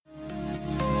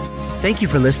Thank you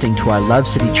for listening to our Love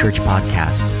City Church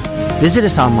podcast. Visit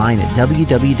us online at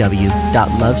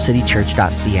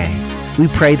www.lovecitychurch.ca. We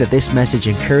pray that this message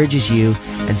encourages you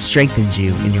and strengthens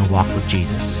you in your walk with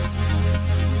Jesus.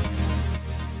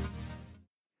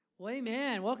 Well,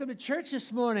 amen. Welcome to church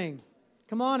this morning.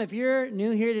 Come on, if you're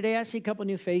new here today, I see a couple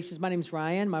new faces. My name's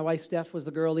Ryan. My wife, Steph, was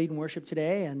the girl leading worship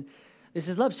today, and this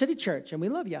is Love City Church, and we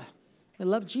love you. We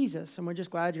love Jesus, and we're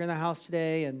just glad you're in the house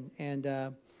today, and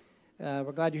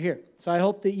we're glad you're here. So I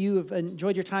hope that you have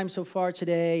enjoyed your time so far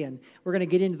today, and we're going to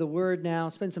get into the Word now,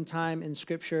 spend some time in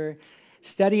Scripture,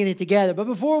 studying it together. But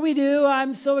before we do,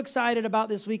 I'm so excited about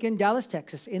this weekend. Dallas,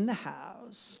 Texas, in the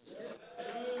house.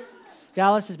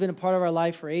 Dallas has been a part of our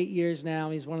life for 8 years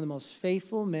now. He's one of the most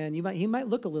faithful men. He might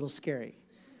look a little scary.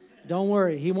 Don't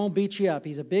worry, he won't beat you up.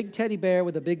 He's a big teddy bear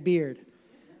with a big beard.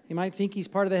 You might think he's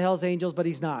part of the Hells Angels, but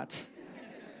he's not.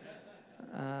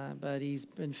 But he's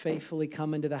been faithfully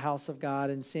coming to the house of God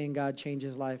and seeing God change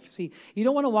his life. See, you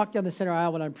don't want to walk down the center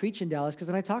aisle when I'm preaching, Dallas, because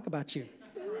then I talk about you.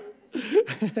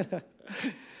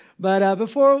 But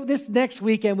before this next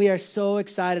weekend, we are so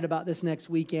excited about this next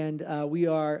weekend. We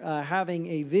are having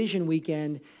a vision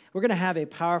weekend. We're going to have a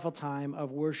powerful time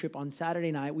of worship on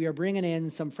Saturday night. We are bringing in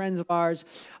some friends of ours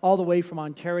all the way from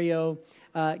Ontario.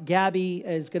 Gabby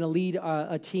is going to lead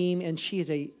a team, and she is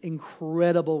an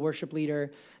incredible worship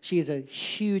leader. She is a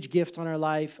huge gift on her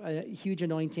life, a huge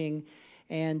anointing,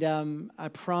 and I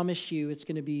promise you it's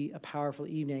going to be a powerful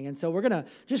evening. And so we're going to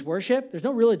just worship. There's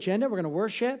no real agenda. We're going to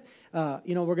worship. We're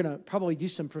going to probably do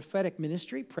some prophetic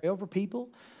ministry, pray over people,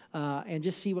 and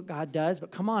just see what God does.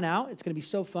 But come on out. It's going to be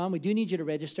so fun. We do need you to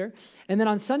register. And then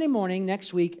on Sunday morning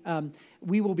next week,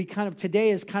 we will be today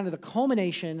is kind of the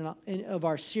culmination of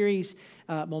our series,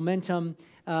 Momentum.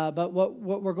 But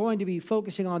what we're going to be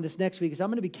focusing on this next week is I'm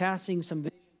going to be casting some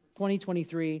vision for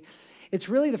 2023. It's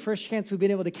really the first chance we've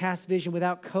been able to cast vision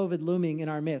without COVID looming in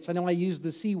our midst. I know I used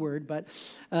the C word, but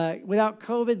without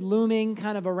COVID looming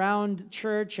kind of around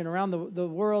church and around the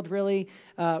world, really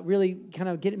kind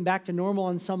of getting back to normal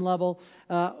on some level.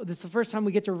 It's the first time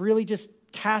we get to really just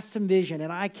cast some vision,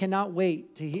 and I cannot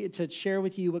wait to share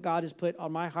with you what God has put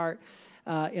on my heart.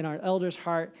 In our elder's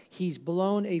heart. He's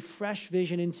blown a fresh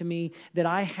vision into me that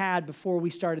I had before we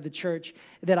started the church,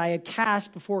 that I had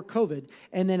cast before COVID,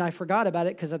 and then I forgot about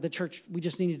it because at the church, we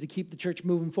just needed to keep the church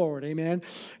moving forward, amen,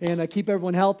 and keep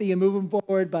everyone healthy and moving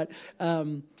forward,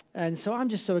 and so I'm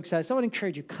just so excited. So I want to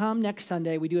encourage you, come next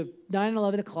Sunday. We do have 9 and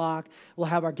 11 o'clock. We'll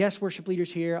have our guest worship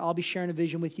leaders here. I'll be sharing a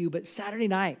vision with you. But Saturday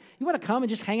night, you want to come and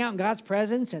just hang out in God's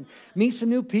presence and meet some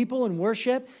new people and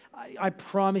worship? I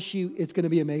promise you it's going to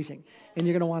be amazing, and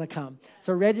you're going to want to come.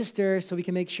 So register so we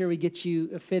can make sure we get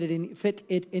you fit it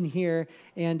in here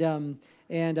and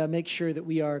make sure that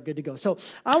we are good to go. So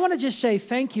I want to just say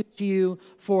thank you to you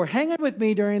for hanging with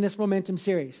me during this Momentum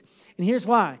series. And here's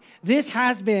why. This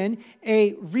has been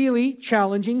a really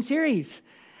challenging series.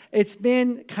 It's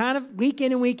been kind of week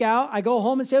in and week out. I go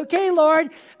home and say, okay, Lord,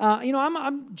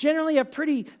 I'm generally a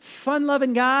pretty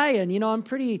fun-loving guy, and,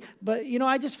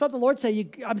 I just felt the Lord say,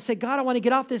 I'm saying, God, I want to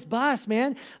get off this bus,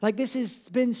 man. Like, this has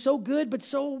been so good, but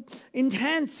so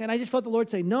intense. And I just felt the Lord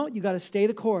say, no, you got to stay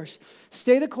the course.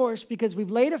 Stay the course, because we've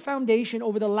laid a foundation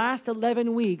over the last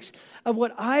 11 weeks of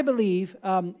what I believe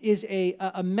is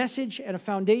a message and a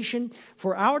foundation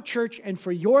for our church and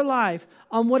for your life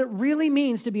on what it really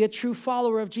means to be a true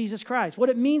follower of Jesus Christ, what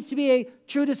it means to be a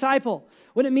true disciple,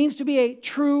 what it means to be a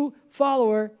true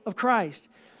follower of Christ.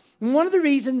 And one of the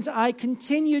reasons I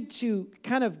continued to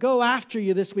kind of go after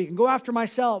you this week and go after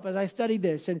myself as I studied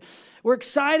this, and we're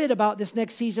excited about this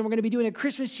next season. We're going to be doing a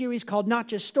Christmas series called Not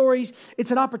Just Stories.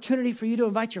 It's an opportunity for you to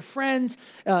invite your friends.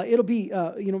 It'll be,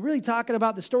 really talking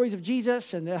about the stories of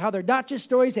Jesus and how they're not just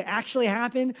stories, they actually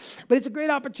happened. But it's a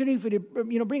great opportunity for you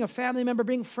to, bring a family member,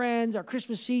 bring friends. Our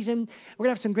Christmas season, we're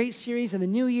going to have some great series. In the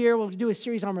new year, we'll do a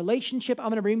series on relationship. I'm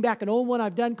going to bring back an old one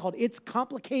I've done called It's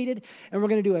Complicated. And we're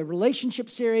going to do a relationship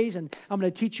series. And I'm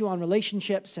going to teach you on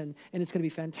relationships. And it's going to be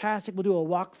fantastic. We'll do a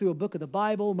walk through a book of the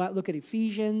Bible. We might look at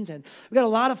Ephesians. And we've got a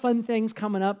lot of fun things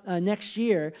coming up next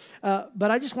year, but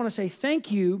I just want to say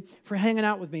thank you for hanging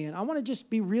out with me, and I want to just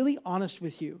be really honest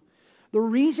with you. The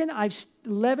reason I've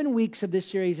 11 weeks of this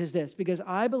series is this, because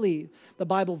I believe the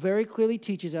Bible very clearly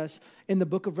teaches us in the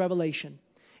book of Revelation.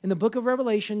 In the book of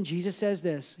Revelation, Jesus says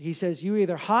this. He says, you're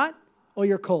either hot or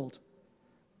you're cold.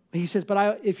 He says,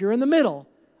 but if you're in the middle,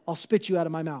 I'll spit you out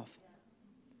of my mouth.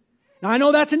 Now, I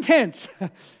know that's intense,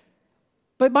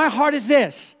 but my heart is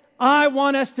this. I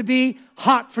want us to be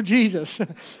hot for Jesus.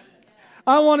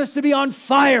 I want us to be on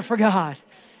fire for God.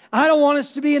 I don't want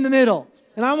us to be in the middle.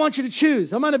 And I want you to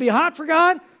choose. I'm going to be hot for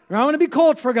God, or I'm going to be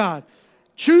cold for God.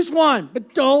 Choose one,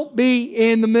 but don't be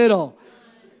in the middle.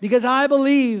 Because I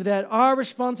believe that our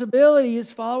responsibility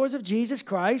as followers of Jesus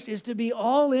Christ is to be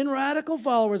all-in radical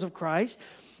followers of Christ.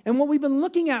 And what we've been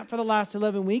looking at for the last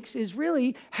 11 weeks is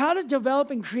really how to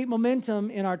develop and create momentum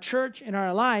in our church, in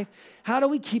our life. How do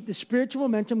we keep the spiritual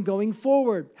momentum going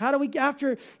forward? How do we,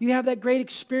 after you have that great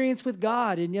experience with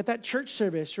God and at that church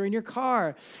service or in your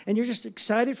car and you're just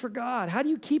excited for God, how do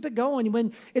you keep it going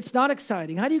when it's not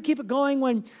exciting? How do you keep it going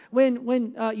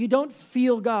when you don't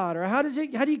feel God? Or how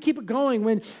do you keep it going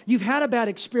when you've had a bad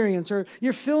experience or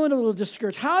you're feeling a little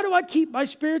discouraged? How do I keep my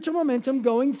spiritual momentum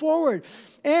going forward?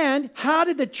 And how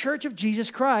did the Church of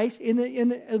Jesus Christ in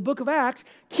the book of Acts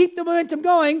keep the momentum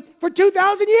going for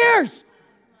 2,000 years?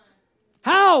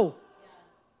 How?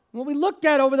 What we looked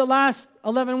at over the last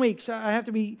 11 weeks, I have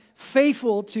to be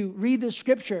faithful to read the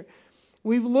scripture.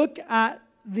 We've looked at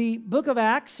the book of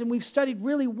Acts, and we've studied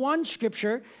really one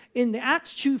scripture in the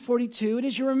Acts 2:42. And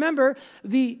as you remember,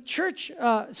 the church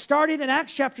started in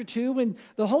Acts chapter 2 when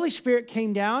the Holy Spirit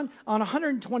came down on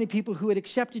 120 people who had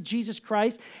accepted Jesus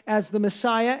Christ as the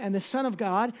Messiah and the Son of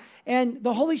God. And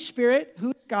the Holy Spirit, who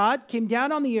is God, came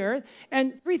down on the earth,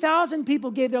 and 3,000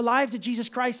 people gave their lives to Jesus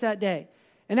Christ that day.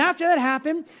 And after that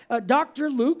happened, Dr.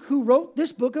 Luke, who wrote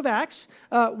this book of Acts,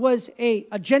 was a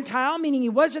Gentile, meaning he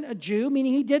wasn't a Jew,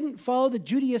 meaning he didn't follow the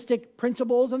Judaistic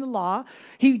principles and the law.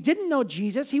 He didn't know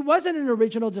Jesus. He wasn't an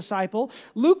original disciple.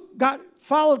 Luke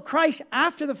followed Christ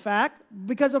after the fact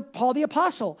because of Paul the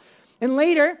Apostle. And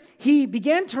later, he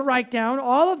began to write down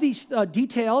all of these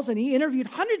details, and he interviewed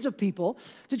hundreds of people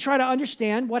to try to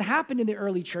understand what happened in the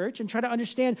early church and try to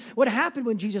understand what happened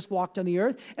when Jesus walked on the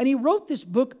earth. And he wrote this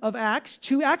book of Acts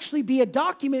to actually be a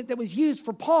document that was used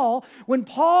for Paul when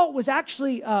Paul was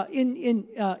actually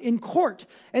in court.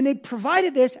 And they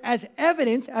provided this as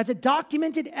evidence, as a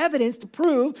documented evidence to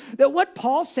prove that what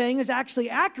Paul's saying is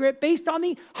actually accurate based on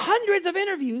the hundreds of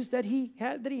interviews that he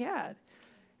had.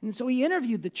 And so he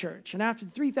interviewed the church. And after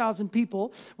 3,000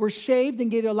 people were saved and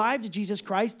gave their lives to Jesus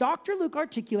Christ, Dr. Luke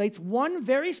articulates one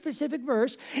very specific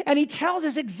verse, and he tells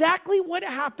us exactly what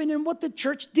happened and what the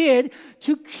church did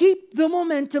to keep the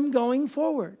momentum going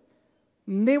forward.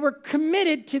 And they were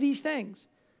committed to these things.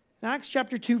 In Acts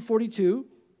chapter 2:42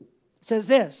 says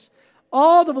this: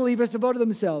 all the believers devoted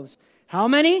themselves. How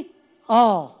many?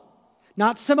 All.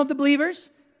 Not some of the believers,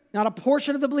 not a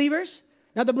portion of the believers,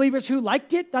 not the believers who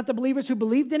liked it, not the believers who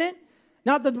believed in it,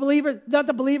 not the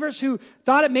believers who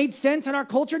thought it made sense in our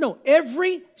culture. No,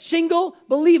 every single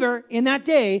believer in that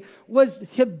day was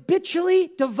habitually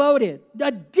devoted,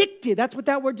 addicted. That's what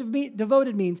that word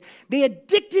devoted means. They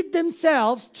addicted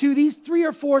themselves to these 3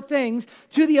 or 4 things,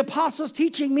 to the apostles'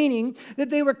 teaching, meaning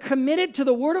that they were committed to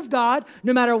the Word of God,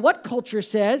 no matter what culture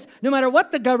says, no matter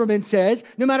what the government says,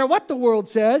 no matter what the world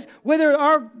says, whether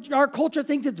our culture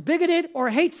thinks it's bigoted or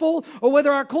hateful, or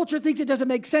whether our culture thinks it doesn't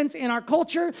make sense in our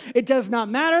culture. It does not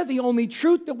matter. The only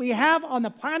truth that we have on the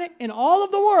planet in all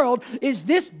of the world is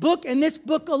this book and this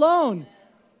book alone.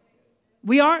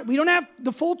 We don't have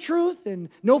the full truth, and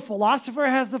no philosopher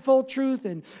has the full truth,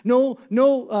 and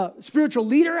no spiritual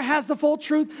leader has the full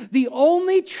truth. The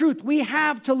only truth we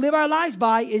have to live our lives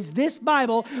by is this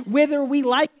Bible, whether we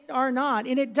like it or not.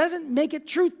 And it doesn't make it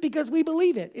truth because we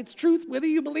believe it. It's truth whether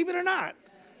you believe it or not.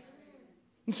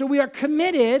 And so we are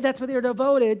committed, that's why they are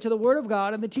devoted to the Word of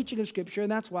God and the teaching of Scripture,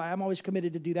 and that's why I'm always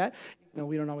committed to do that. You know,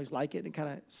 we don't always like it. It kind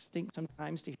of stinks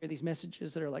sometimes to hear these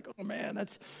messages that are like, oh man,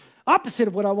 that's opposite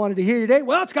of what I wanted to hear today.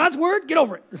 Well, it's God's Word, get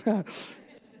over it.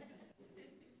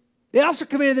 They also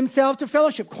committed themselves to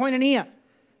fellowship, koinonia.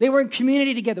 They were in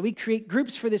community together. We create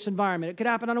groups for this environment. It could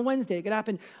happen on a Wednesday. It could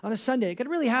happen on a Sunday. It could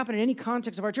really happen in any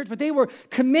context of our church. But they were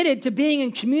committed to being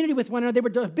in community with one another. They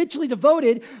were habitually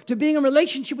devoted to being in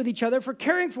relationship with each other, for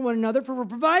caring for one another, for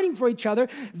providing for each other.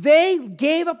 They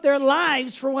gave up their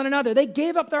lives for one another. They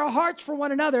gave up their hearts for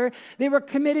one another. They were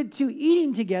committed to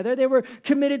eating together. They were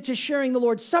committed to sharing the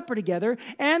Lord's Supper together.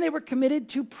 And they were committed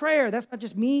to prayer. That's not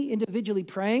just me individually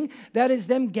praying. That is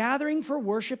them gathering for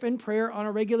worship and prayer on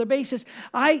a regular basis.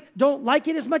 I don't like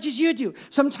it as much as you do.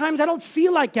 Sometimes I don't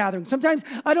feel like gathering. Sometimes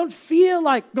I don't feel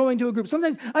like going to a group.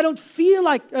 Sometimes I don't feel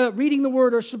like reading the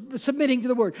Word or submitting to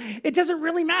the Word. It doesn't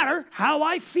really matter how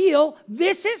I feel.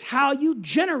 This is how you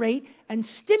generate and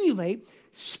stimulate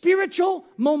spiritual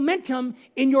momentum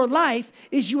in your life.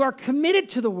 Is you are committed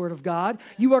to the Word of God.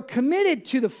 You are committed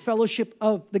to the fellowship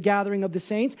of the gathering of the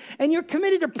saints. And you're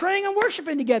committed to praying and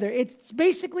worshiping together. It's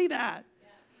basically that.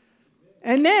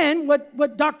 And then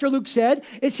what Dr. Luke said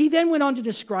is he then went on to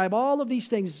describe all of these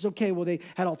things. It's okay, well, they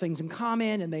had all things in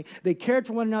common, and they cared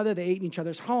for one another. They ate in each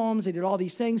other's homes. They did all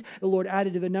these things. The Lord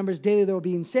added to their numbers daily they were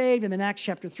being saved. And then Acts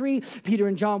chapter 3, Peter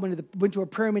and John went to a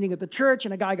prayer meeting at the church,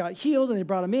 and a guy got healed, and they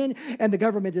brought him in, and the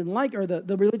government didn't like, or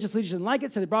the religious leaders didn't like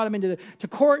it, so they brought him into to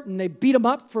court, and they beat him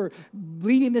up for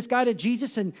leading this guy to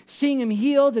Jesus and seeing him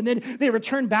healed. And then they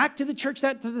returned back to the church,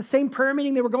 to the same prayer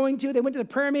meeting they were going to. They went to the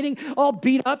prayer meeting all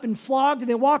beat up and flogged, and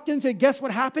they walked in and said, guess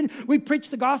what happened? We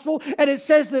preached the gospel, and it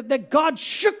says that God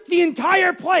shook the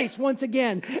entire place once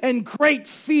again, and great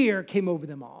fear came over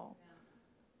them all.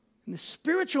 And the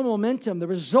spiritual momentum, the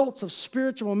results of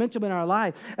spiritual momentum in our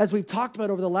life, as we've talked about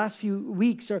over the last few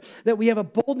weeks, are that we have a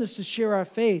boldness to share our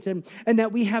faith, and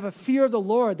that we have a fear of the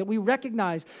Lord, that we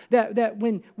recognize that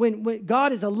when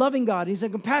God is a loving God, He's a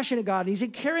compassionate God, He's a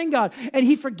caring God, and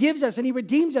He forgives us, and He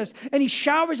redeems us, and He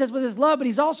showers us with His love, but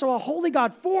He's also a holy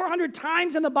God. 400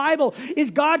 times in the Bible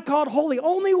is God called holy.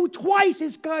 Only twice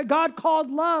is God called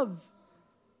love.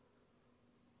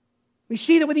 We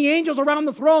see that when the angels around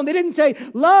the throne, they didn't say,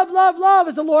 love, love, love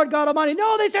is the Lord God Almighty.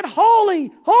 No, they said,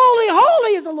 holy, holy,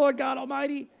 holy is the Lord God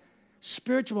Almighty.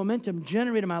 Spiritual momentum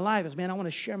generated in my life is, man, I want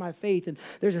to share my faith. And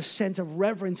there's a sense of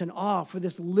reverence and awe for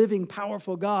this living,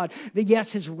 powerful God. That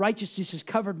yes, His righteousness has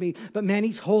covered me, but man,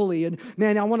 He's holy. And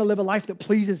man, I want to live a life that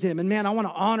pleases Him. And man, I want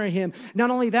to honor Him. Not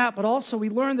only that, but also we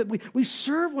learn that we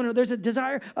serve one another. There's a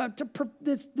desire,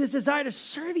 this desire to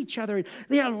serve each other. And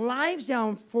lay our lives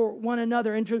down for one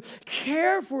another, and to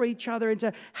care for each other, and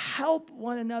to help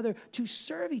one another, to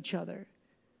serve each other.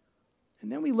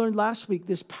 And then we learned last week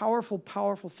this powerful,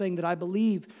 powerful thing that I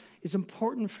believe is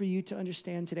important for you to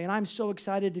understand today. And I'm so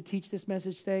excited to teach this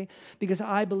message today, because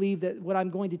I believe that what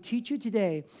I'm going to teach you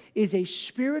today is a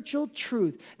spiritual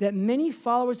truth that many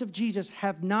followers of Jesus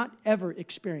have not ever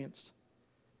experienced.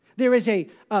 There is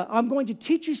I'm going to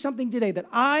teach you something today that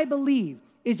I believe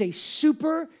is a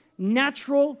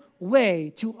supernatural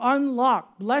way to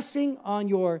unlock blessing on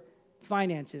your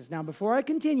finances. Now, before I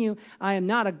continue, I am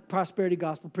not a prosperity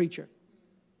gospel preacher.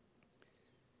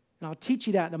 And I'll teach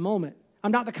you that in a moment.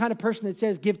 I'm not the kind of person that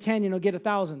says, give 10 and you'll get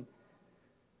 1,000.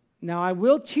 Now, I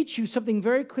will teach you something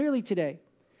very clearly today.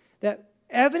 That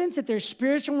evidence that there's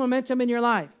spiritual momentum in your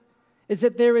life is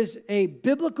that there is a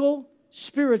biblical,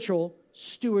 spiritual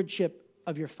stewardship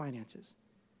of your finances.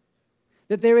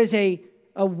 That there is a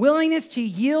willingness to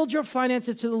yield your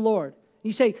finances to the Lord.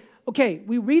 You say, okay,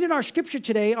 we read in our scripture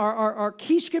today, our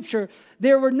key scripture,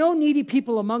 there were no needy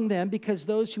people among them, because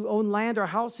those who own land or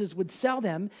houses would sell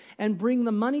them and bring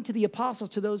the money to the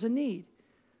apostles, to those in need.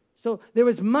 So there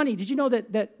was money. Did you know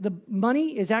that the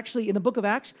money is actually in the book of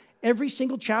Acts? Every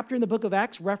single chapter in the book of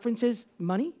Acts references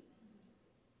money.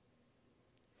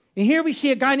 And here we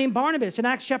see a guy named Barnabas in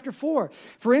Acts chapter 4.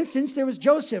 For instance, there was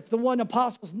Joseph, the one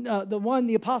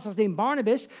the apostles named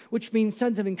Barnabas, which means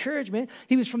sons of encouragement.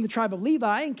 He was from the tribe of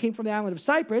Levi and came from the island of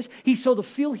Cyprus. He sold a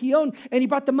field he owned, and he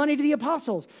brought the money to the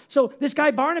apostles. So this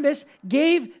guy Barnabas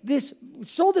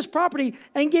sold this property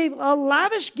and gave a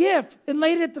lavish gift and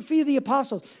laid it at the feet of the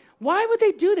apostles. Why would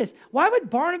they do this? Why would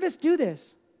Barnabas do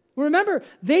this? Remember,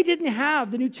 they didn't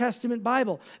have the New Testament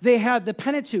Bible. They had the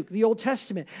Pentateuch, the Old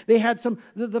Testament. They had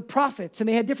the prophets, and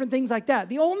they had different things like that.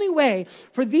 The only way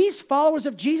for these followers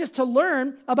of Jesus to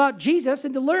learn about Jesus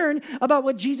and to learn about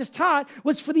what Jesus taught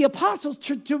was for the apostles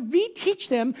to reteach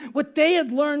them what they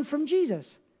had learned from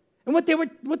Jesus. And what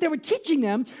they were teaching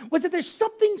them was that there's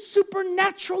something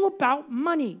supernatural about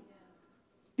money.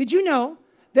 Did you know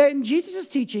that in Jesus'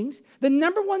 teachings, the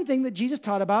number one thing that Jesus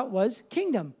taught about was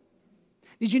kingdom?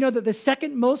 Did you know that the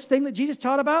second most thing that Jesus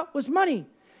taught about was money?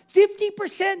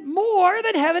 50% more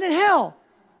than heaven and hell.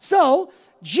 So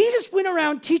Jesus went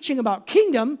around teaching about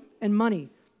kingdom and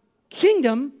money.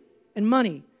 Kingdom and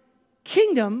money.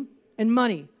 Kingdom and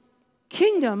money.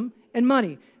 Kingdom and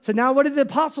money. So now what did the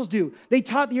apostles do? They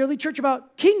taught the early church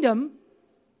about kingdom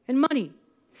and money.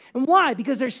 And why?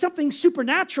 Because there's something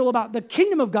supernatural about the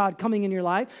kingdom of God coming in your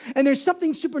life, and there's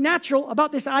something supernatural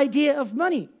about this idea of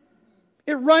money.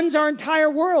 It runs our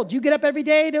entire world. You get up every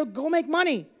day to go make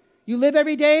money. You live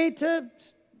every day to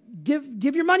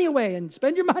give your money away and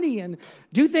spend your money and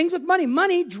do things with money.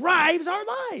 Money drives our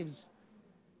lives.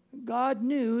 God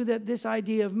knew that this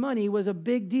idea of money was a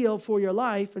big deal for your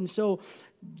life, and so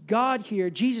God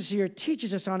here, Jesus here,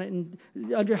 teaches us on it and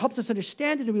helps us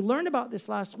understand it. And we learned about this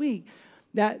last week,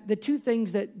 that the two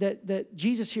things that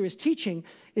Jesus here is teaching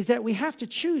is that we have to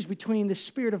choose between the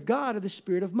Spirit of God or the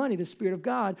Spirit of money, the Spirit of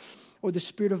God or the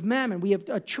Spirit of mammon. We have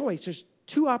a choice. There's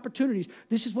two opportunities.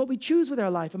 This is what we choose with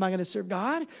our life. Am I going to serve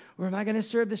God, or am I going to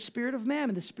serve the Spirit of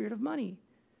mammon, the Spirit of money?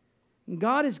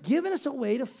 God has given us a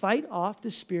way to fight off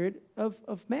the spirit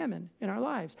of mammon in our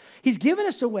lives. He's given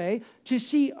us a way to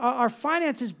see our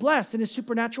finances blessed in a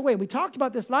supernatural way. We talked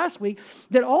about this last week,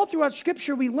 that all throughout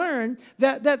Scripture we learn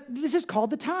that this is called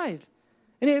the tithe.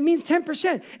 And it means 10%.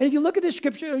 And if you look at this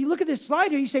scripture, or you look at this slide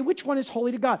here, you say, which one is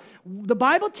holy to God? The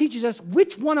Bible teaches us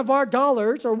which one of our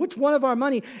dollars or which one of our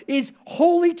money is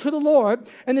holy to the Lord.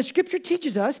 And the Scripture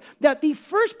teaches us that the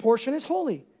first portion is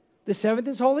holy. The seventh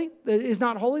is holy, is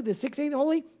not holy. The sixth ain't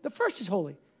holy. The first is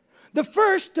holy. The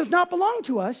first does not belong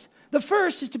to us. The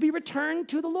first is to be returned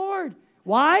to the Lord.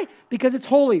 Why? Because it's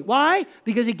holy. Why?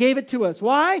 Because He gave it to us.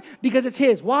 Why? Because it's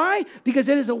His. Why? Because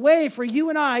it is a way for you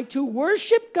and I to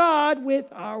worship God with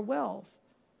our wealth.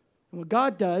 And what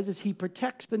God does is He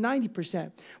protects the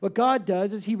 90%. What God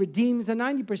does is He redeems the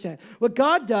 90%. What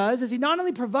God does is He not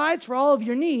only provides for all of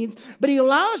your needs, but He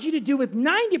allows you to do with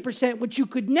 90% what you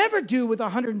could never do with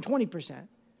 120%.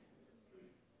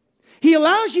 He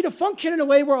allows you to function in a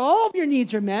way where all of your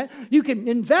needs are met. You can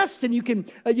invest and you can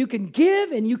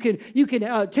give and you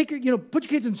can take your put your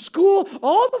kids in school.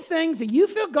 All the things that you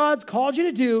feel God's called you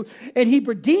to do, and He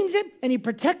redeems it and He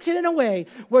protects it in a way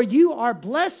where you are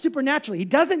blessed supernaturally. He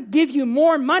doesn't give you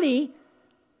more money.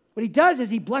 What He does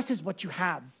is He blesses what you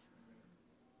have.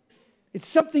 It's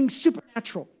something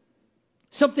supernatural,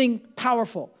 something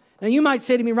powerful. Now, you might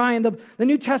say to me, Ryan, the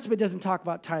New Testament doesn't talk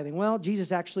about tithing. Well,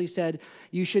 Jesus actually said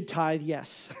you should tithe,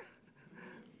 yes.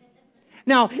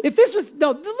 Now, if this was, no,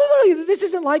 literally, this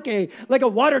isn't like a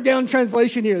watered-down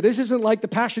translation here. This isn't like the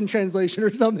Passion Translation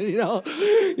or something,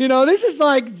 this is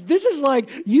like,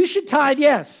 you should tithe,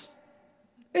 yes.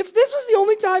 If this was the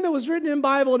only time it was written in the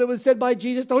Bible and it was said by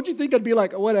Jesus, don't you think I'd be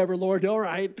like, whatever, Lord, all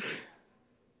right.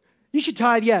 You should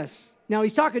tithe, yes. Now,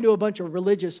 He's talking to a bunch of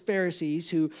religious Pharisees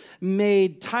who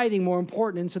made tithing more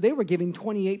important, and so they were giving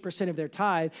 28% of their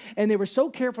tithe, and they were so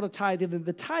careful to tithe,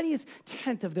 the tiniest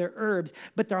tenth of their herbs,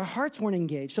 but their hearts weren't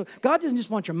engaged. So God doesn't just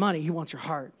want your money, He wants your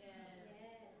heart.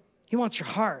 He wants your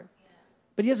heart,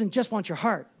 but He doesn't just want your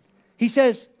heart. He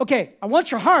says, okay, I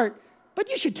want your heart, but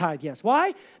you should tithe, yes.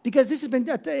 Why? Because this has been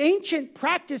the ancient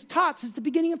practice taught since the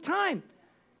beginning of time.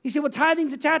 You say, well,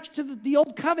 tithing's attached to the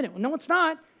old covenant. Well, no, it's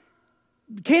not.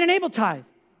 Cain and Abel tithe,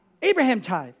 Abraham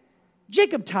tithe,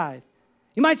 Jacob tithe.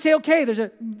 You might say, okay, in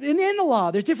the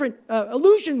law, there's different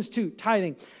allusions to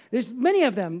tithing. There's many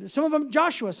of them. Some of them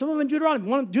Joshua, some of them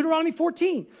Deuteronomy. Deuteronomy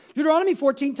 14. Deuteronomy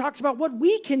 14 talks about what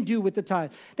we can do with the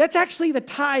tithe. That's actually the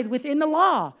tithe within the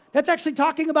law. That's actually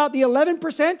talking about the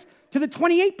 11% to the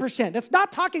 28%. That's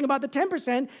not talking about the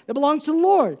 10% that belongs to the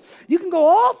Lord. You can go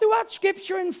all throughout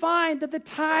Scripture and find that the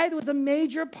tithe was a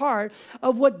major part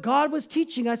of what God was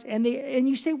teaching us. And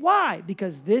you say, why?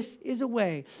 Because this is a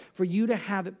way for you to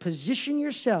have it position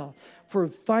yourself for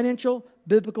financial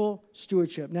biblical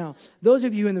stewardship. Now, those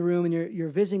of you in the room and you're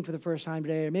visiting for the first time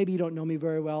today, or maybe you don't know me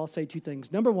very well, I'll say two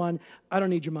things. Number one, I don't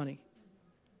need your money.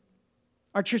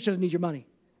 Our church doesn't need your money.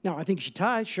 Now, I think you should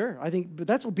tithe, sure. But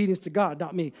that's obedience to God,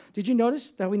 not me. Did you notice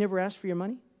that we never asked for your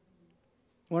money?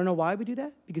 Want to know why we do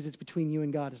that? Because it's between you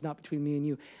and God. It's not between me and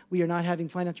you. We are not having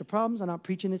financial problems. I'm not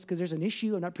preaching this because there's an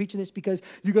issue. I'm not preaching this because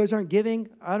you guys aren't giving.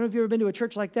 I don't know if you've ever been to a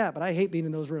church like that, but I hate being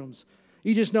in those rooms.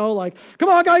 You just know, like, come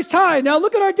on, guys, tithe. Now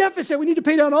look at our deficit. We need to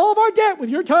pay down all of our debt with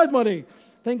your tithe money.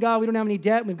 Thank God we don't have any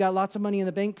debt. We've got lots of money in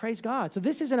the bank. Praise God. So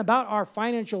this isn't about our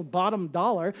financial bottom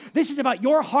dollar. This is about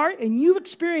your heart and you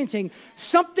experiencing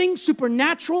something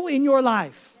supernatural in your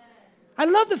life. I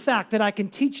love the fact that I can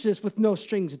teach this with no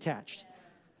strings attached.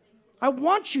 I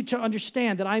want you to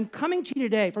understand that I'm coming to you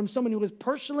today from someone who has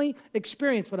personally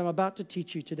experienced what I'm about to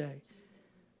teach you today.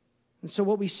 And so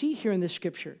what we see here in this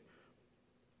scripture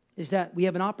is that we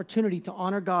have an opportunity to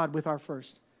honor God with our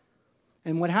first.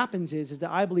 And what happens is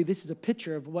that I believe this is a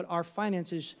picture of what our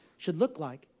finances should look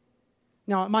like.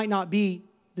 Now, it might not be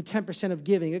the 10% of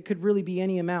giving. It could really be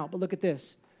any amount. But look at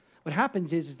this. What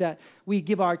happens is that we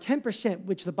give our 10%,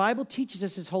 which the Bible teaches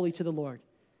us is holy to the Lord.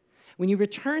 When you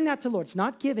return that to the Lord, it's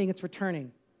not giving, it's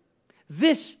returning.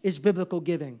 This is biblical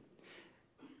giving.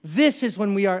 This is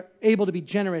when we are able to be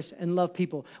generous and love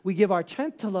people. We give our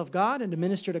tenth to love God and to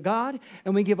minister to God,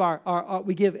 and we give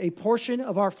we give a portion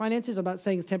of our finances. I'm not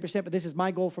saying it's 10%, but this is my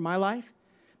goal for my life.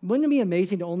 Wouldn't it be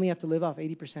amazing to only have to live off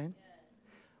 80%? Yes.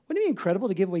 Wouldn't it be incredible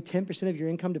to give away 10% of your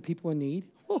income to people in need?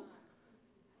 Oh.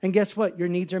 And guess what? Your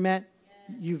needs are met.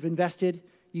 Yes. You've invested.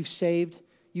 You've saved.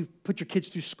 You've put your kids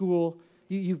through school.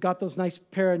 You've got those nice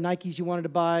pair of Nikes you wanted to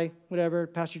buy, whatever,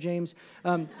 Pastor James.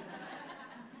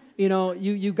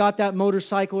 you got that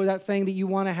motorcycle or that thing that you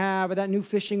want to have or that new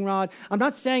fishing rod. I'm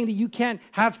not saying that you can't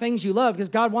have things you love because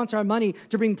God wants our money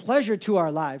to bring pleasure to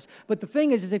our lives. But the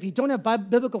thing is if you don't have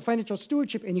biblical financial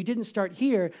stewardship and you didn't start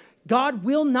here, God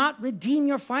will not redeem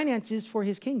your finances for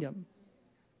his kingdom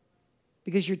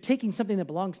because you're taking something that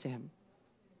belongs to him.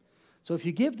 So if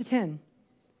you give the 10,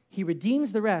 he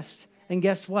redeems the rest. And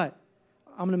guess what?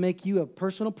 I'm going to make you a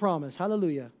personal promise.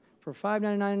 Hallelujah. For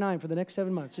 $5.99 for the next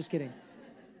 7 months. Just kidding.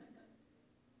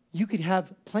 You could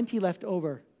have plenty left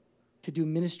over to do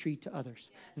ministry to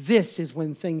others. This is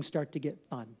when things start to get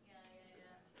fun.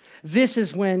 This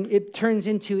is when it turns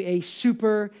into a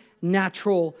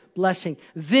supernatural blessing.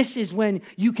 This is when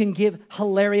you can give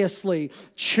hilariously,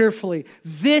 cheerfully.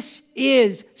 This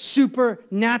is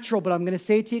supernatural, but I'm going to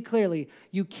say it to you clearly.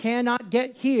 You cannot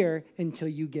get here until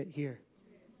you get here.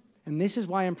 And this is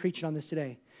why I'm preaching on this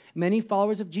today. Many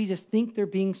followers of Jesus think they're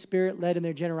being Spirit-led in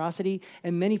their generosity,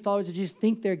 and many followers of Jesus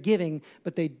think they're giving,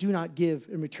 but they do not give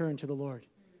in return to the Lord.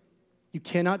 You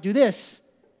cannot do this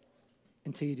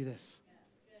until you do this.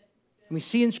 And we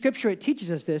see in Scripture, it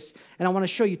teaches us this, and I want to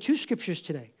show you 2 scriptures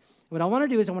today. What I want to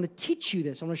do is I want to teach you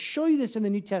this. I want to show you this in the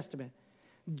New Testament.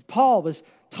 Paul was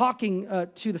talking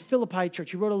to the Philippi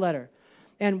church. He wrote a letter.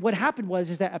 And what happened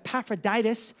was that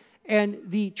Epaphroditus and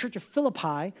the church of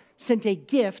Philippi sent a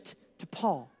gift to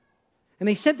Paul. And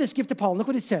they sent this gift to Paul. And look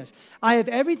what it says. I have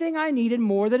everything I need and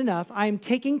more than enough. I am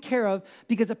taken care of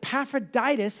because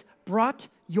Epaphroditus brought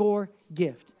your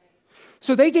gift.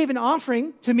 So they gave an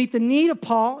offering to meet the need of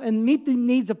Paul and meet the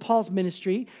needs of Paul's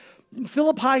ministry.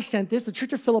 Philippi sent this, the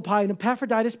church of Philippi, and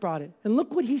Epaphroditus brought it. And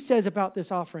look what he says about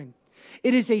this offering.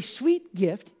 It is a sweet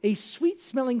gift, a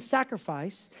sweet-smelling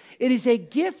sacrifice. It is a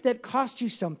gift that costs you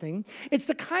something. It's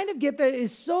the kind of gift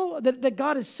that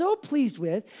God is so pleased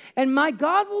with. And my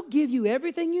God will give you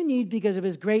everything you need because of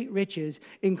his great riches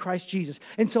in Christ Jesus.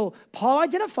 And so Paul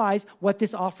identifies what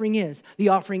this offering is. The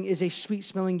offering is a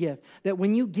sweet-smelling gift. That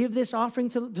when you give this offering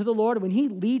to the Lord, when he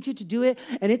leads you to do it,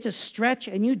 and it's a stretch,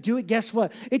 and you do it, guess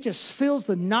what? It just fills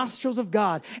the nostrils of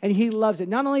God, and he loves it.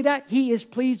 Not only that, he is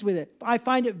pleased with it. I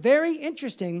find it very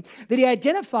interesting that he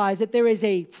identifies that there is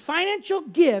a financial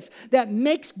gift that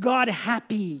makes God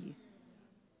happy.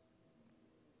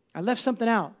 I left something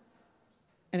out,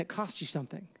 and it cost you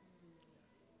something.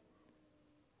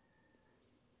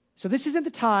 So this isn't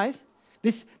the tithe.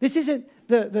 This isn't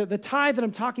the tithe that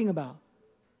I'm talking about.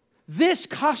 This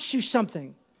costs you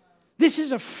something. This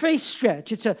is a faith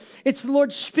stretch. It's the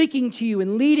Lord speaking to you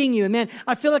and leading you. And man,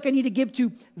 I feel like I need to give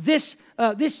to this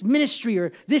ministry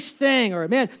or this thing, or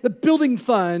man, the building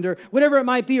fund or whatever it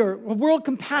might be, or World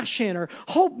Compassion or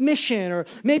Hope Mission, or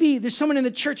maybe there's someone in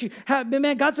the church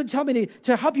man, God's going to tell me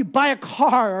to help you buy a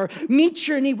car or meet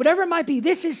your need, whatever it might be.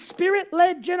 This is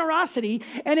Spirit-led generosity,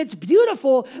 and it's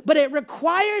beautiful, but it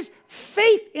requires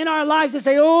faith in our lives to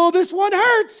say, oh, this one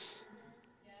hurts.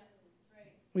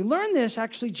 We learn this,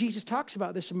 actually, Jesus talks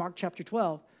about this in Mark chapter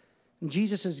 12. And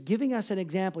Jesus is giving us an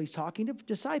example. He's talking to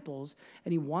disciples,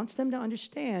 and he wants them to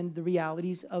understand the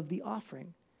realities of the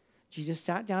offering. Jesus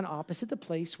sat down opposite the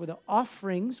place where the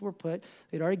offerings were put.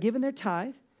 They'd already given their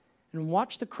tithe, and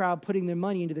watched the crowd putting their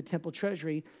money into the temple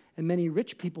treasury, and many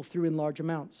rich people threw in large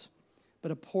amounts.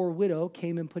 But a poor widow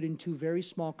came and put in 2 very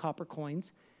small copper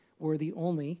coins, worthy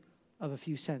only of a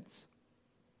few cents.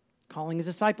 Calling his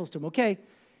disciples to him, okay,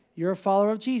 you're a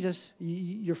follower of Jesus.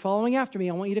 You're following after me.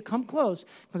 I want you to come close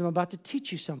because I'm about to teach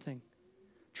you something.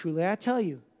 Truly, I tell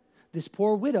you, this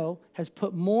poor widow has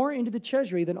put more into the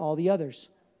treasury than all the others.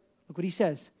 Look what he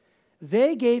says.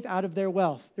 They gave out of their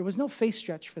wealth. There was no faith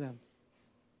stretch for them.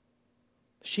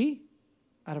 She,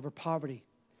 out of her poverty,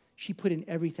 she put in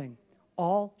everything,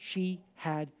 all she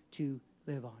had to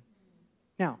live on.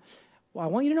 Now, I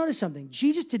want you to notice something.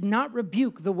 Jesus did not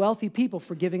rebuke the wealthy people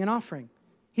for giving an offering.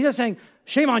 He's not saying,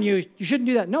 shame on you, you shouldn't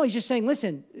do that. No, he's just saying,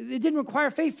 listen, it didn't require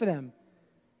faith for them.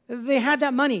 They had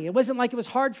that money. It wasn't like it was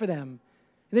hard for them.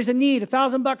 There's a need,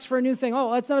 $1,000 for a new thing.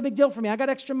 Oh, that's not a big deal for me. I got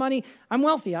extra money. I'm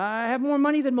wealthy. I have more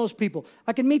money than most people.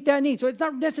 I can meet that need. So it's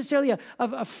not necessarily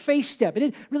a faith step. It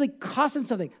didn't really cost them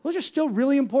something. Those are still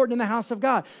really important in the house of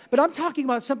God. But I'm talking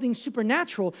about something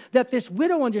supernatural that this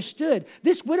widow understood.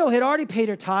 This widow had already paid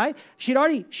her tithe. She had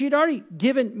already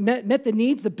met the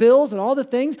needs, the bills, and all the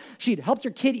things. She'd helped her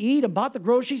kid eat and bought the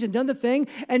groceries and done the thing.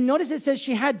 And notice it says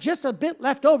she had just a bit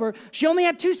left over. She only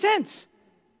had 2 cents.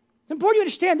 It's important you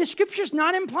understand this scripture is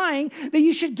not implying that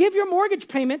you should give your mortgage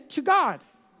payment to God.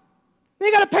 You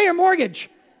got to pay your mortgage.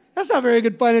 That's not very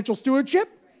good financial stewardship.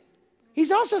 He's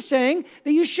also saying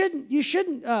that you shouldn't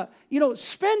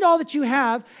spend all that you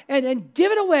have and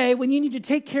give it away when you need to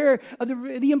take care of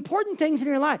the important things in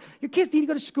your life. Your kids need to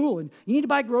go to school, and you need to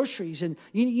buy groceries, and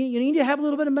you need to have a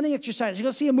little bit of money exercise. You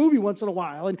go see a movie once in a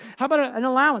while. And how about an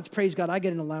allowance? Praise God, I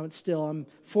get an allowance still. I'm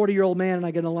a 40-year-old man, and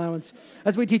I get an allowance.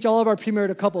 That's what we teach all of our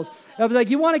premarital couples. I was like,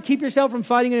 you want to keep yourself from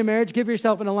fighting in a marriage, give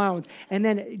yourself an allowance. And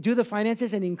then do the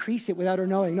finances and increase it without her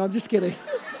knowing. No, I'm just kidding.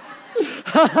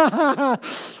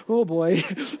 Oh boy.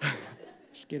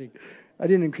 Just kidding. I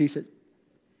didn't increase it.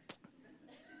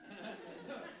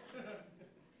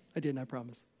 I didn't, I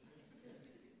promise.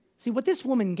 See, what this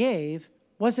woman gave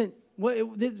wasn't, we're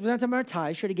not talking about her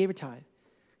tithe. She already gave her tithe.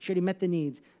 She already met the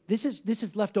needs. This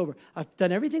is left over. I've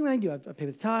done everything that I do. I've paid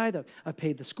the tithe. I've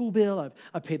paid the school bill.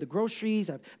 I've paid the groceries.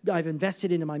 I've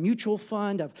invested into my mutual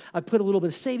fund. I've put a little bit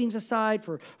of savings aside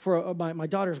for my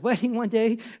daughter's wedding one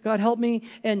day. God help me.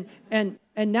 And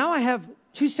now I have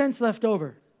 2 cents left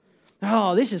over.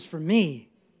 Oh, this is for me.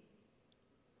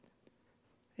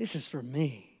 This is for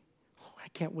me. Oh, I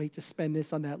can't wait to spend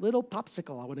this on that little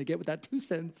popsicle I want to get with that 2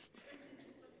 cents.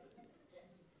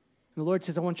 And the Lord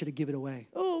says, I want you to give it away.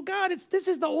 Oh, God, this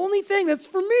is the only thing that's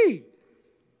for me.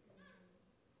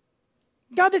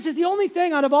 God, this is the only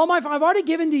thing out of all I've already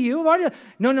given to you.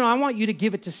 No, I want you to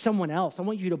give it to someone else. I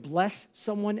want you to bless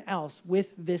someone else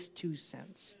with this 2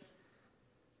 cents.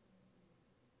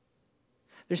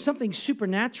 There's something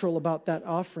supernatural about that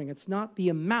offering. It's not the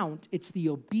amount, it's the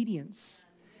obedience.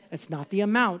 It's not the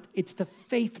amount, it's the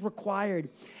faith required.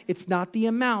 It's not the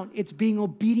amount, it's being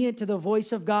obedient to the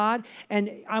voice of God.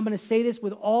 And I'm going to say this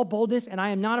with all boldness, and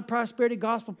I am not a prosperity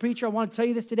gospel preacher. I want to tell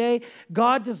you this today.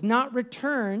 God does not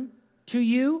return to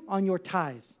you on your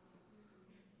tithe.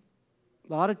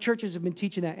 A lot of churches have been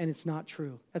teaching that, and it's not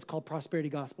true. That's called prosperity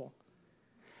gospel.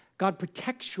 God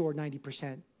protects your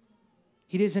 90%.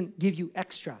 He doesn't give you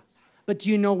extra. But do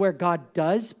you know where God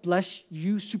does bless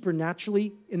you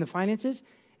supernaturally in the finances?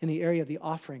 In the area of the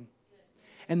offering.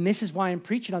 And this is why I'm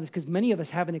preaching on this, because many of us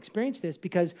haven't experienced this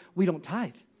because we don't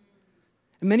tithe.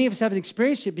 And many of us haven't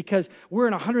experienced it because we're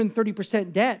in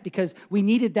 130% debt because we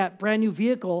needed that brand new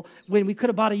vehicle when we could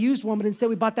have bought a used one, but instead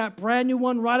we bought that brand new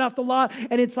one right off the lot,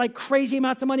 and it's like crazy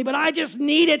amounts of money, but I just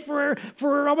need it for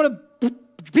I want to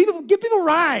give people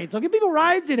rides. I'll give people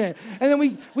rides in it. And then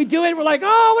we do it, and we're like,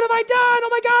 oh, what have I done? Oh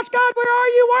my gosh, God, where are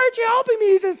you? Why aren't you helping me?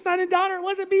 He says, son and daughter, it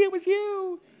wasn't me, it was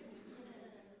you.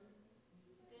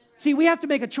 See, we have to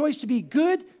make a choice to be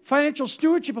good financial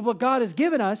stewardship of what God has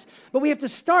given us, but we have to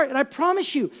start. And I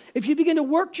promise you, if you begin to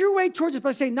work your way towards it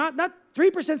by saying, not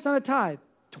 3% is not a tithe.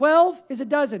 12 is a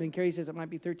dozen. And Carrie says it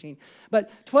might be 13. But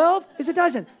 12 is a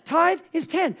dozen. Tithe is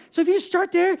 10. So if you just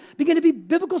start there, begin to be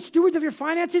biblical stewards of your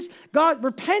finances. God,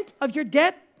 repent of your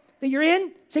debt that you're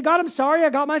in. Say, God, I'm sorry I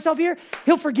got myself here.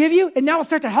 He'll forgive you, and now I'll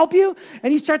start to help you.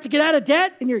 And you start to get out of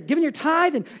debt, and you're giving your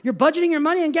tithe, and you're budgeting your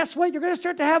money, and guess what? You're going to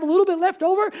start to have a little bit left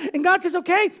over. And God says,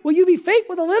 okay, will you be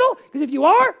faithful with a little? Because if you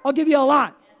are, I'll give you a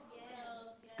lot.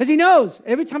 Because he knows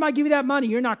every time I give you that money,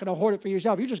 you're not going to hoard it for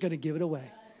yourself. You're just going to give it away.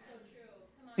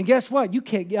 And guess what? You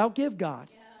can't outgive God.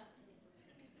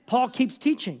 Paul keeps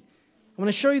teaching. I want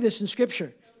to show you this in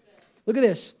Scripture. Look at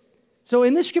this. So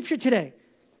in this Scripture today,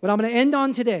 what I'm going to end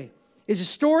on today is a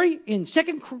story in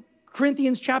 2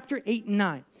 Corinthians chapter 8 and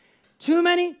 9. Too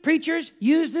many preachers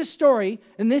use this story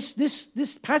and this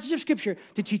passage of Scripture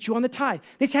to teach you on the tithe.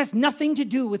 This has nothing to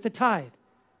do with the tithe.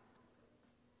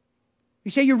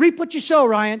 You say, you reap what you sow,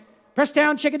 Ryan. Press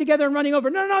down, check it together, and running over.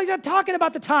 No, he's not talking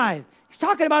about the tithe. He's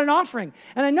talking about an offering.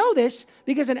 And I know this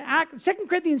because in 2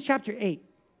 Corinthians chapter 8,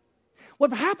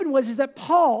 what happened is that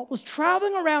Paul was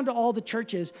traveling around to all the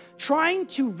churches trying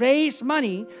to raise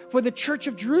money for the church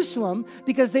of Jerusalem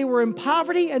because they were in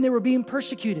poverty and they were being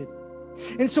persecuted.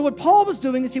 And so what Paul was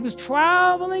doing is he was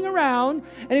traveling around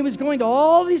and he was going to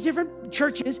all these different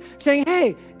churches saying,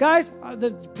 hey, guys,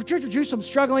 the church of Jerusalem is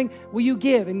struggling. Will you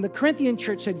give? And the Corinthian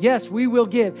church said, yes, we will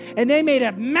give. And they made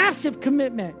a massive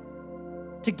commitment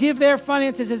to give their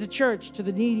finances as a church to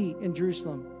the needy in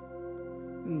Jerusalem.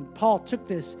 And Paul took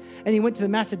this and he went to the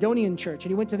Macedonian church and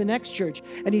he went to the next church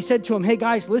and he said to them, hey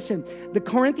guys, listen, the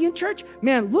Corinthian church,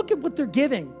 man, look at what they're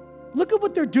giving. Look at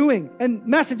what they're doing. And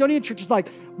Macedonian church is like,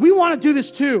 we want to do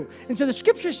this too. And so the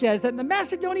scripture says that the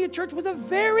Macedonian church was a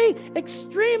very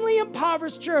extremely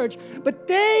impoverished church, but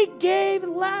they gave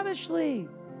lavishly.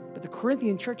 But the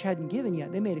Corinthian church hadn't given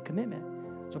yet. They made a commitment.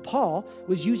 So Paul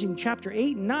was using chapter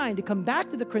 8 and 9 to come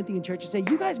back to the Corinthian church and say,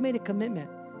 you guys made a commitment.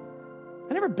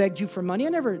 I never begged you for money. I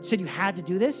never said you had to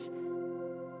do this.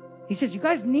 He says, you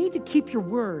guys need to keep your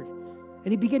word.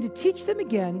 And he began to teach them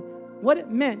again what it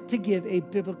meant to give a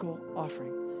biblical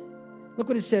offering. Look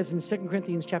what it says in 2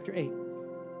 Corinthians chapter 8.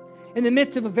 In the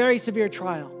midst of a very severe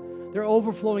trial, their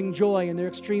overflowing joy and their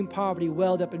extreme poverty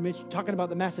welled up in rich, talking about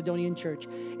the Macedonian church,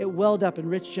 it welled up in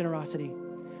rich generosity.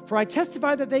 For I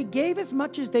testify that they gave as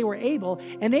much as they were able,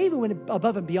 and they even went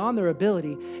above and beyond their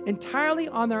ability. Entirely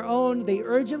on their own, they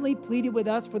urgently pleaded with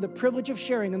us for the privilege of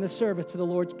sharing in the service to the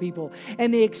Lord's people.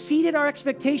 And they exceeded our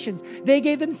expectations. They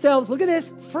gave themselves, look at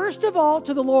this, first of all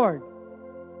to the Lord.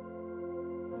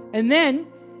 And then,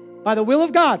 by the will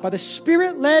of God, by the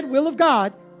Spirit-led will of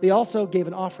God, they also gave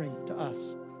an offering to us.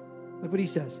 Look what he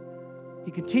says.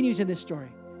 He continues in this story.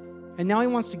 And now he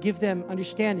wants to give them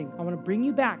understanding. I want to bring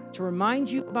you back to remind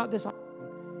you about this.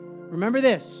 Remember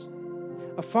this.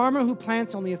 A farmer who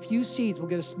plants only a few seeds will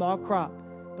get a small crop,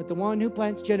 but the one who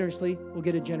plants generously will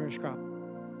get a generous crop.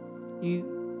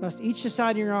 You must each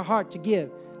decide in your heart to give.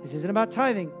 This isn't about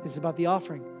tithing. This is about the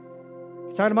offering.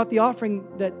 He's talking about the offering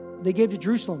that they gave to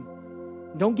Jerusalem.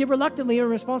 Don't give reluctantly or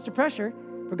in response to pressure,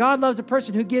 for God loves a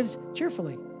person who gives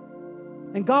cheerfully.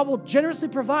 And God will generously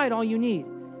provide all you need.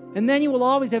 And then you will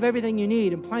always have everything you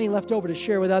need and plenty left over to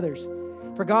share with others.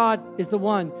 For God is the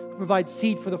one who provides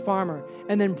seed for the farmer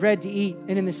and then bread to eat.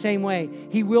 And in the same way,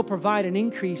 he will provide an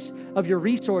increase of your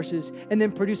resources and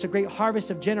then produce a great harvest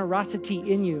of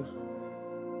generosity in you.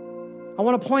 I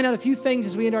want to point out a few things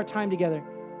as we end our time together.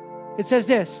 It says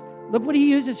this. Look what he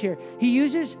uses here. He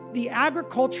uses the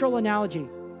agricultural analogy.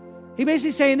 He's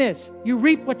basically saying this. You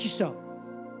reap what you sow.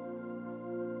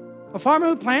 A farmer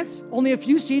who plants only a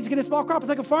few seeds get a small crop. It's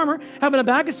like a farmer having a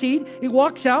bag of seed. He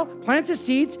walks out, plants his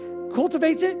seeds,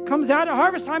 cultivates it, comes out at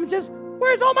harvest time and says,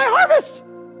 where's all my harvest?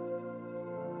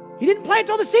 He didn't plant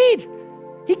all the seed.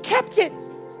 He kept it.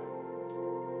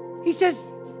 He says,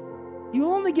 you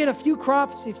only get a few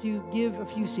crops if you give a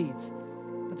few seeds.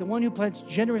 But the one who plants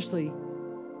generously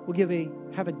will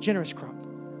have a generous crop.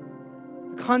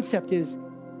 The concept is,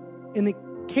 in the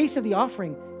case of the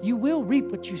offering, you will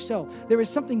reap what you sow. There is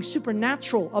something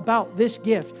supernatural about this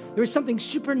gift. There is something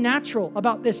supernatural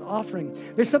about this offering.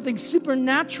 There's something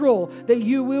supernatural that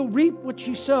you will reap what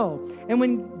you sow. And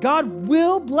when God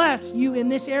will bless you in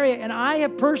this area, and I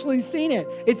have personally seen it,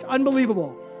 it's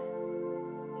unbelievable.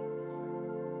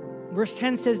 Verse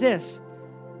 10 says this,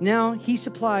 now he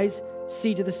supplies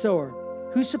seed to the sower.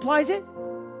 Who supplies it?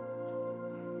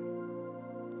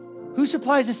 Who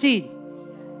supplies the seed?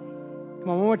 Come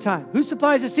on, one more time. Who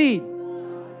supplies the seed?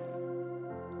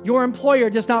 Your employer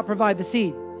does not provide the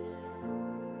seed.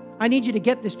 I need you to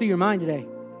get this through your mind today.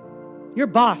 Your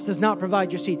boss does not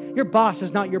provide your seed. Your boss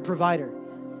is not your provider.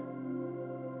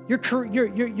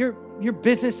 Your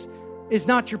business is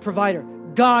not your provider.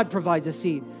 God provides a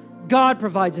seed. God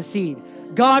provides a seed.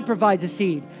 God provides a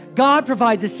seed. God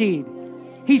provides a seed.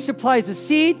 He supplies the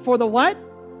seed for the what?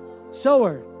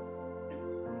 Sower.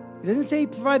 It doesn't say he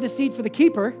provides the seed for the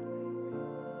keeper.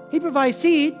 He provides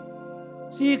seed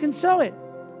so you can sow it.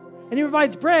 And he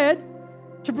provides bread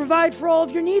to provide for all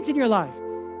of your needs in your life.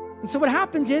 And so what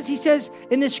happens is, he says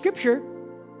in this scripture,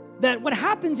 that what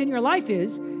happens in your life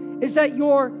is that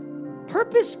your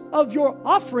purpose of your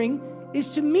offering is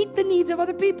to meet the needs of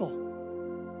other people.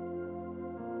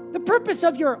 The purpose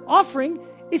of your offering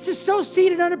is to sow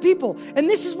seed in other people. And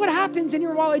this is what happens in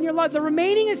your life. The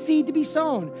remaining is seed to be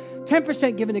sown.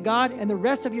 10% given to God, and the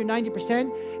rest of your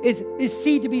 90% is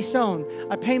seed to be sown.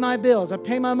 I pay my bills. I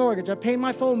pay my mortgage. I pay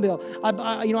my phone bill. I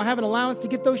have an allowance to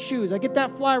get those shoes. I get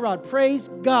that fly rod. Praise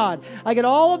God. I get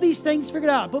all of these things figured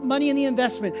out. I put money in the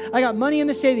investment. I got money in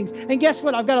the savings. And guess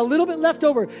what? I've got a little bit left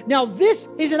over. Now, this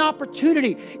is an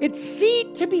opportunity. It's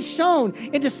seed to be sown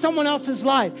into someone else's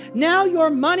life. Now your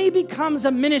money becomes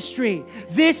a ministry.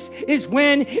 This is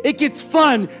when it gets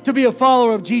fun to be a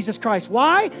follower of Jesus Christ.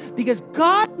 Why? Because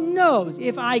God knows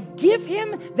if I give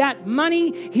him that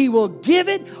money, he will give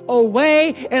it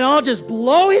away, and I'll just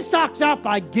blow his socks out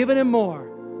by giving him more.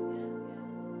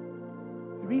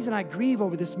 The reason I grieve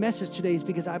over this message today is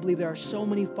because I believe there are so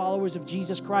many followers of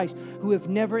Jesus Christ who have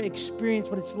never experienced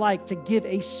what it's like to give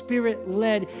a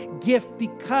Spirit-led gift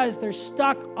because they're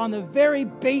stuck on the very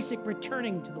basic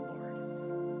returning to the Lord.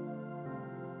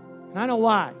 And I know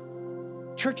why.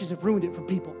 Churches have ruined it for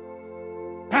people.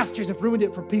 Pastors have ruined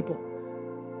it for people.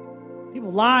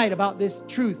 People lied about this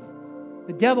truth.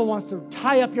 The devil wants to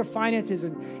tie up your finances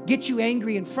and get you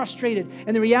angry and frustrated.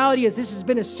 And the reality is this has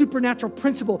been a supernatural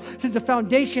principle since the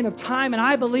foundation of time. And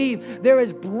I believe there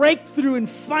is breakthrough and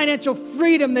financial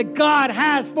freedom that God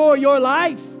has for your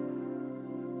life.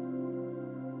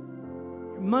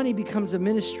 Your money becomes a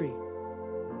ministry.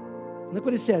 Look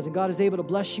what it says. And God is able to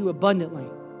bless you abundantly.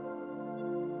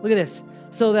 Look at this.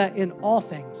 So that in all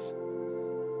things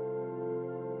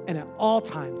and at all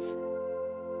times,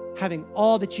 having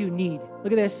all that you need,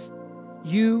 look at this,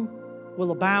 you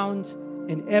will abound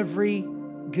in every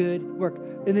good work.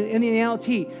 In the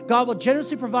NLT, God will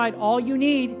generously provide all you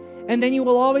need, and then you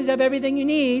will always have everything you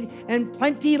need and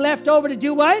plenty left over to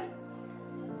do what?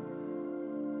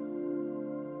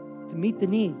 To meet the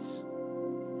needs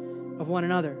of one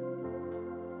another.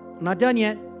 I'm not done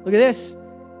yet. Look at this.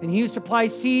 And he who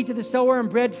supplies seed to the sower and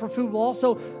bread for food will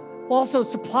also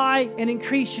supply and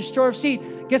increase your store of seed.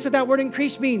 Guess what that word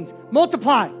increase means?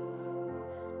 Multiply.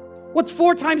 What's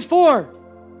 4 times 4?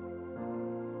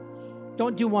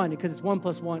 Don't do 1 because it's 1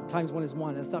 plus 1 times 1 is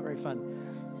 1. That's not very fun.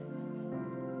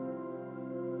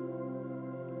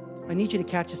 I need you to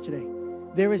catch this today.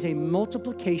 There is a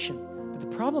multiplication. But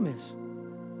the problem is,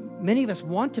 many of us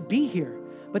want to be here,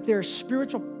 but there are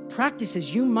spiritual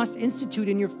practices you must institute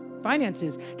in your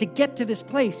finances to get to this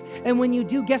place. And when you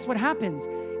do, guess what happens?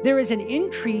 There is an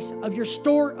increase of your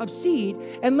store of seed.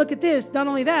 And look at this. Not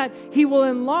only that, he will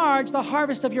enlarge the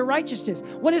harvest of your righteousness.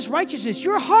 What is righteousness?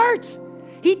 Your heart.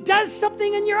 He does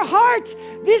something in your heart.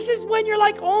 This is when you're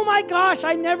like, oh my gosh,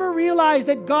 I never realized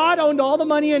that God owned all the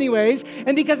money anyways.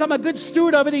 And because I'm a good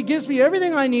steward of it, he gives me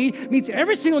everything I need, meets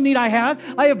every single need I have.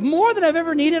 I have more than I've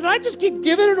ever needed. And I just keep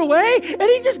giving it away. And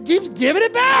he just keeps giving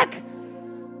it back.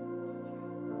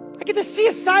 I get to see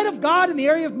a side of God in the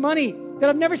area of money that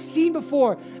I've never seen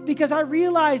before, because I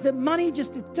realize that money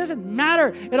it doesn't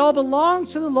matter. It all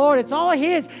belongs to the Lord. It's all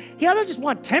his. He doesn't just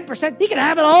want 10%. He can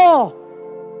have it all.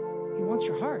 He wants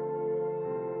your heart.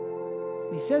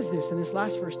 And he says this in this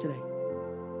last verse today.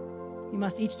 You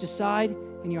must each decide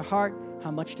in your heart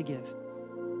how much to give.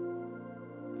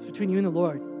 It's between you and the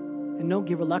Lord. And don't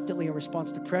give reluctantly in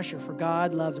response to pressure, for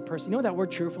God loves a person. You know what that word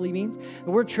cheerfully means?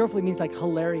 The word cheerfully means like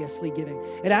hilariously giving.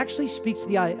 It actually speaks to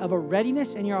the idea of a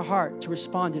readiness in your heart to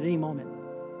respond at any moment.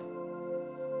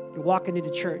 You're walking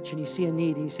into church and you see a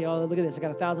need and you say, oh, look at this. I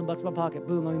got $1,000 in my pocket.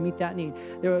 Boom, let me meet that need.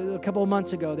 A couple of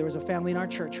months ago, there was a family in our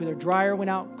church who their dryer went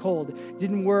out cold.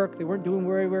 Didn't work. They weren't doing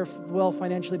very well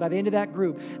financially. By the end of that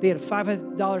group, they had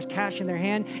 $500 cash in their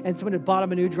hand and someone had bought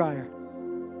them a new dryer.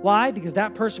 Why? Because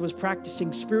that person was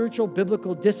practicing spiritual,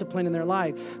 biblical discipline in their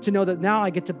life to know that now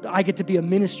I get to be a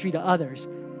ministry to others.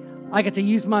 I get to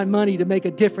use my money to make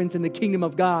a difference in the kingdom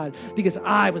of God because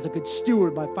I was a good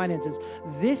steward of my finances.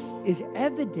 This is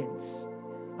evidence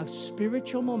of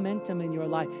spiritual momentum in your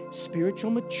life. Spiritual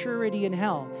maturity in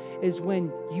health is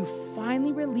when you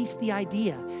finally release the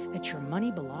idea that your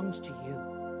money belongs to you.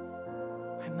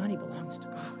 My money belongs to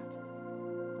God.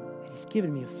 And he's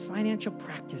given me a financial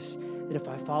practice that if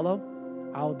I follow,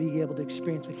 I'll be able to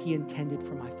experience what he intended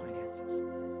for my finances.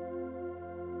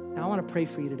 Now I want to pray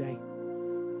for you today.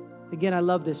 Again, I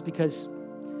love this because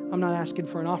I'm not asking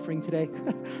for an offering today.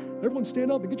 Everyone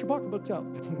stand up and get your pocketbooks out.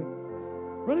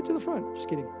 Run it to the front. Just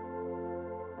kidding.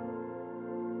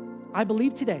 I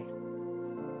believe today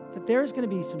that there is going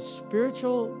to be some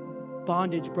spiritual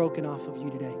bondage broken off of you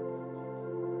today.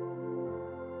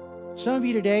 Some of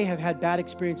you today have had bad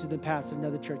experiences in the past at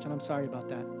another church, and I'm sorry about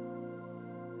that.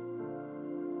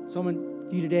 Some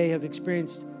of you today have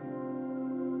experienced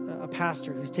a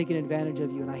pastor who's taken advantage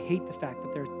of you, and I hate the fact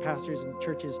that there are pastors and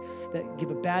churches that give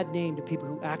a bad name to people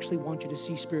who actually want you to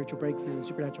see spiritual breakthrough and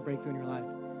supernatural breakthrough in your life.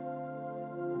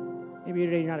 Maybe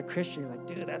today you're not a Christian. You're like,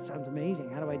 dude, that sounds amazing.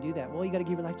 How do I do that? Well, you got to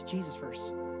give your life to Jesus first.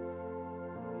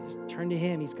 Just turn to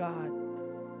him. He's God.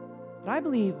 But I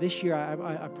believe this year,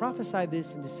 I prophesied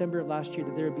this in December of last year,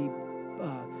 that there would be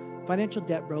financial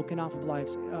debt broken off of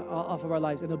our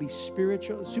lives, and there'll be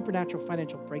supernatural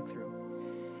financial breakthrough.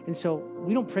 And so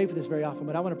we don't pray for this very often,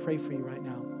 but I want to pray for you right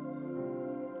now.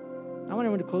 I want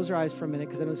everyone to close their eyes for a minute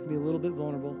because I know it's going to be a little bit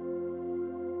vulnerable.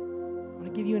 I want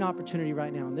to give you an opportunity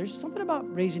right now. And there's something about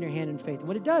raising your hand in faith. And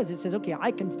what it does, it says, okay,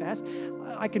 I confess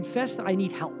that I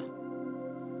need help.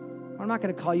 I'm not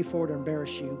going to call you forward or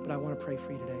embarrass you, but I want to pray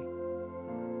for you today.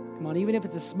 Come on, even if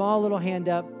it's a small little hand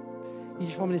up, you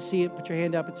just want me to see it, put your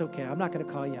hand up, it's okay. I'm not going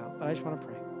to call you out, but I just want to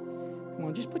pray. Come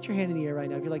on, just put your hand in the air right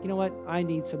now. If you're like, you know what? I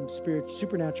need some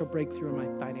supernatural breakthrough in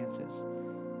my finances.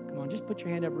 Come on, just put your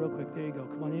hand up real quick. There you go.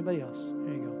 Come on, anybody else?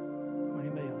 There you go. Come on,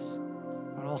 anybody else?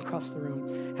 Come on, all across the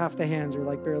room. Half the hands are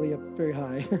like barely up very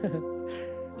high.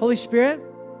 Holy Spirit,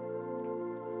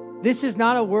 this is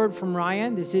not a word from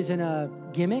Ryan. This isn't a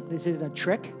gimmick. This isn't a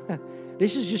trick.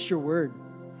 This is just your word.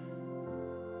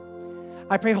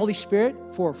 I pray, Holy Spirit,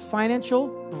 for financial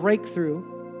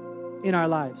breakthrough in our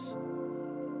lives.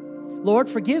 Lord,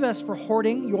 forgive us for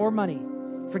hoarding your money.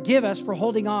 Forgive us for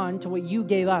holding on to what you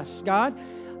gave us. God,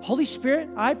 Holy Spirit,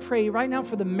 I pray right now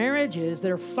for the marriages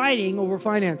that are fighting over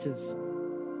finances.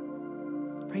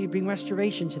 I pray you bring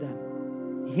restoration to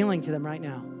them, healing to them right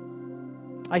now.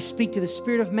 I speak to the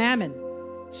spirit of mammon,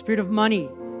 spirit of money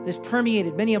that's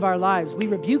permeated many of our lives. We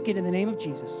rebuke it in the name of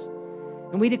Jesus.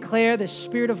 And we declare the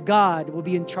Spirit of God will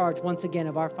be in charge once again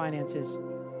of our finances.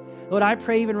 Lord, I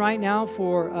pray even right now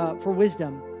for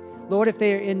wisdom. Lord, if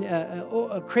they're in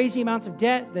crazy amounts of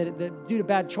debt that due to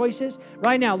bad choices,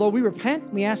 right now, Lord, we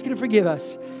repent. We ask you to forgive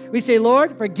us. We say,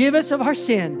 Lord, forgive us of our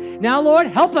sin. Now, Lord,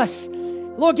 help us.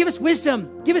 Lord, give us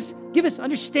wisdom. Give us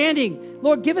understanding.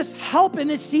 Lord, give us help in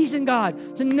this season,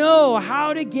 God, to know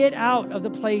how to get out of the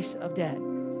place of debt.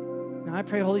 Now, I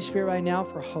pray, Holy Spirit, right now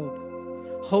for hope.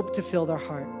 Hope to fill their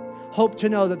heart. Hope to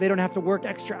know that they don't have to work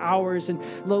extra hours and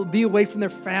be away from their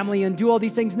family and do all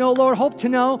these things. No, Lord, hope to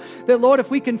know that, Lord,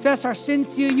 if we confess our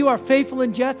sins to you, you are faithful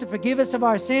and just to forgive us of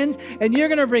our sins, and you're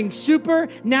going to bring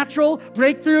supernatural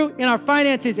breakthrough in our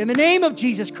finances. In the name of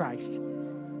Jesus Christ,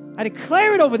 I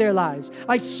declare it over their lives.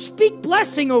 I speak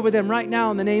blessing over them right now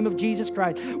in the name of Jesus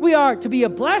Christ. We are to be a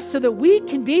blessed so that we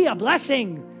can be a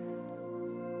blessing.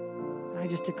 I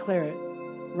just declare it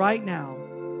right now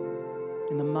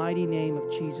in the mighty name of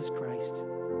Jesus Christ.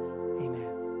 Amen.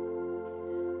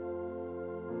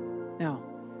 Now,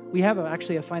 we have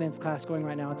actually a finance class going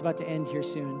right now. It's about to end here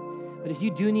soon. But if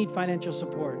you do need financial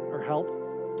support or help,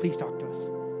 please talk to us.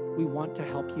 We want to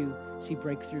help you see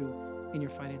breakthrough in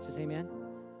your finances. Amen.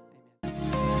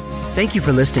 Thank you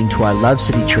for listening to our Love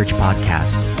City Church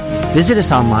podcast. Visit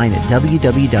us online at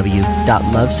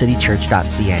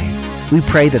www.lovecitychurch.ca. We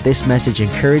pray that this message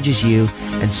encourages you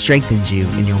and strengthens you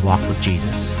in your walk with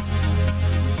Jesus.